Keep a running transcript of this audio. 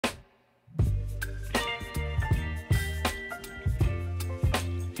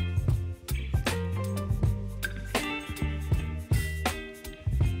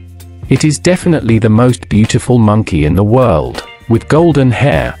It is definitely the most beautiful monkey in the world, with golden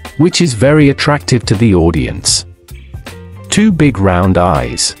hair, which is very attractive to the audience. Two big round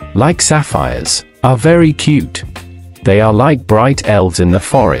eyes, like sapphires, are very cute. They are like bright elves in the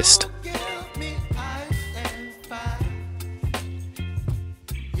forest.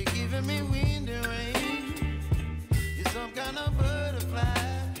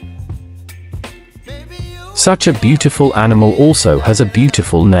 Such a beautiful animal also has a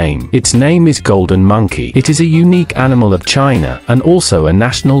beautiful name. Its name is golden monkey. It is a unique animal of China and also a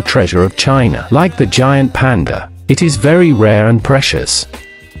national treasure of China. Like the giant panda, it is very rare and precious.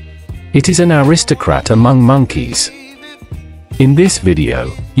 It is an aristocrat among monkeys. In this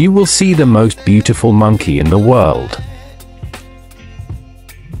video, you will see the most beautiful monkey in the world.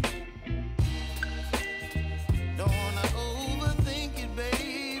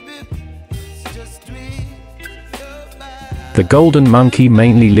 The golden monkey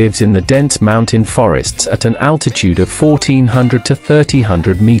mainly lives in the dense mountain forests at an altitude of 1400 to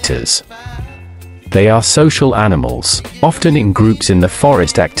 1300 meters. They are social animals, often in groups in the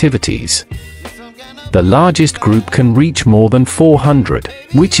forest activities. The largest group can reach more than 400,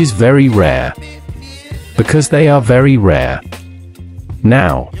 which is very rare. Because they are very rare.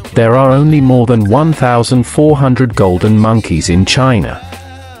 Now, there are only more than 1,400 golden monkeys in China.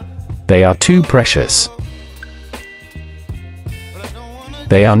 They are too precious.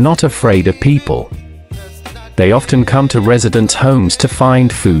 They are not afraid of people. They often come to residents' homes to find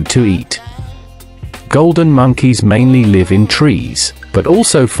food to eat. Golden monkeys mainly live in trees, but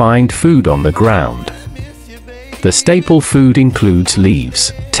also find food on the ground. The staple food includes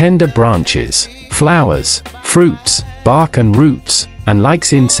leaves, tender branches, flowers, fruits, bark and roots, and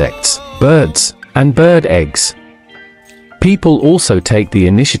likes insects, birds, and bird eggs. People also take the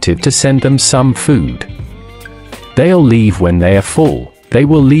initiative to send them some food. They'll leave when they are full. They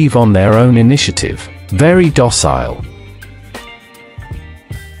will leave on their own initiative. Very docile.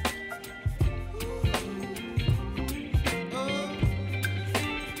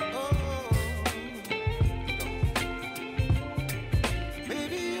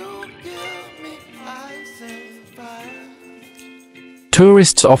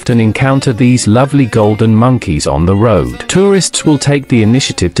 Tourists often encounter these lovely golden monkeys on the road. Tourists will take the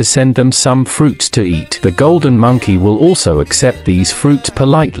initiative to send them some fruits to eat. The golden monkey will also accept these fruits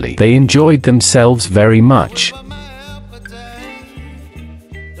politely. They enjoyed themselves very much.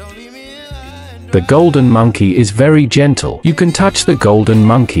 The golden monkey is very gentle. You can touch the golden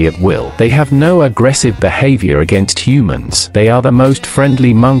monkey at will. They have no aggressive behavior against humans. They are the most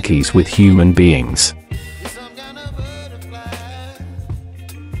friendly monkeys with human beings.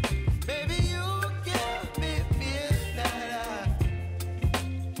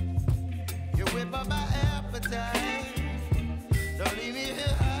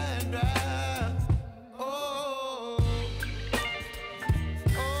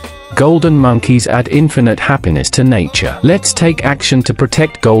 Golden monkeys add infinite happiness to nature. Let's take action to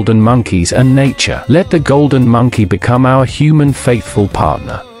protect golden monkeys and nature. Let the golden monkey become our human faithful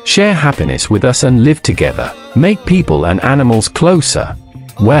partner. Share happiness with us and live together. Make people and animals closer.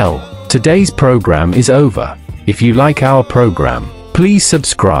 Well, today's program is over. If you like our program, please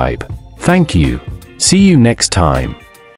subscribe. Thank you. See you next time.